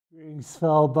Greetings,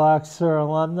 fellow Boxer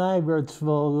alumni. Rich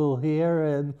Vogel here,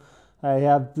 and I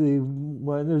have the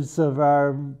winners of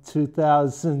our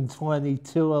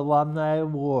 2022 Alumni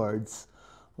Awards.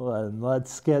 And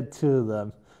let's get to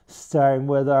them. Starting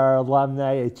with our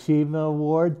Alumni Achievement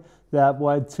Award, that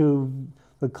went to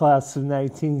the class of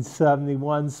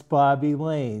 1971's Bobby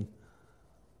Lane,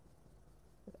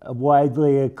 a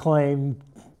widely acclaimed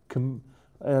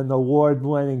and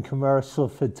award-winning commercial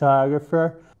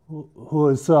photographer who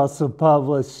has also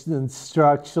published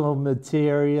instructional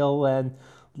material and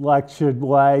lectured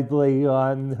widely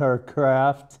on her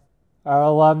craft. Our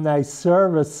Alumni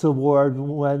Service Award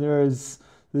winner is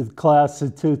the class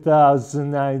of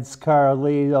 2009's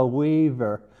Carlito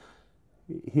Weaver.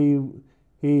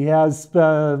 He has been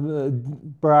a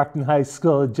Brockton High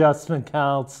School adjustment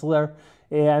counselor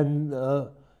and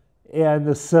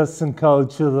assistant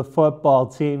coach of the football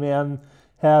team, and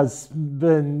has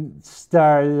been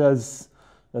started as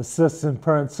assistant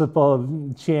principal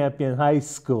of Champion High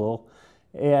School,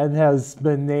 and has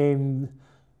been named,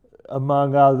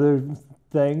 among other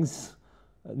things,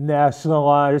 National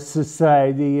Honor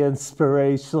Society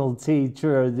Inspirational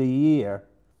Teacher of the Year.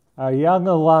 Our Young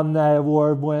Alumni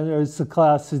Award winner is the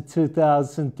class of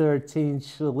 2013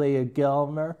 Shalia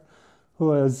Gilmer,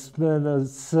 who has been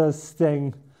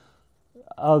assisting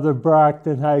other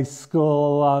Brockton High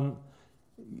School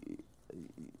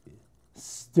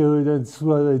students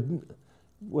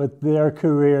with their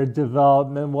career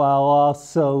development, while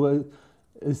also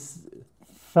is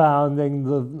founding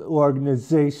the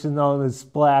organization known as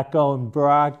Black-Owned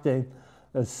Brockton,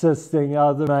 assisting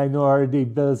other minority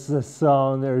business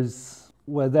owners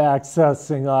with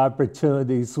accessing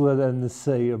opportunities within the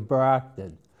city of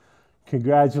Brockton.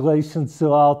 Congratulations to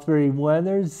all three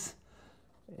winners,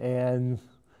 and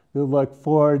we look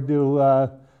forward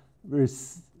to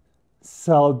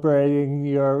celebrating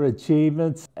your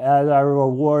achievements at our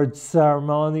awards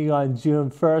ceremony on June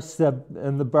 1st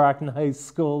in the Brockton High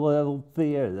School Little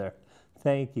Theater.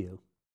 Thank you.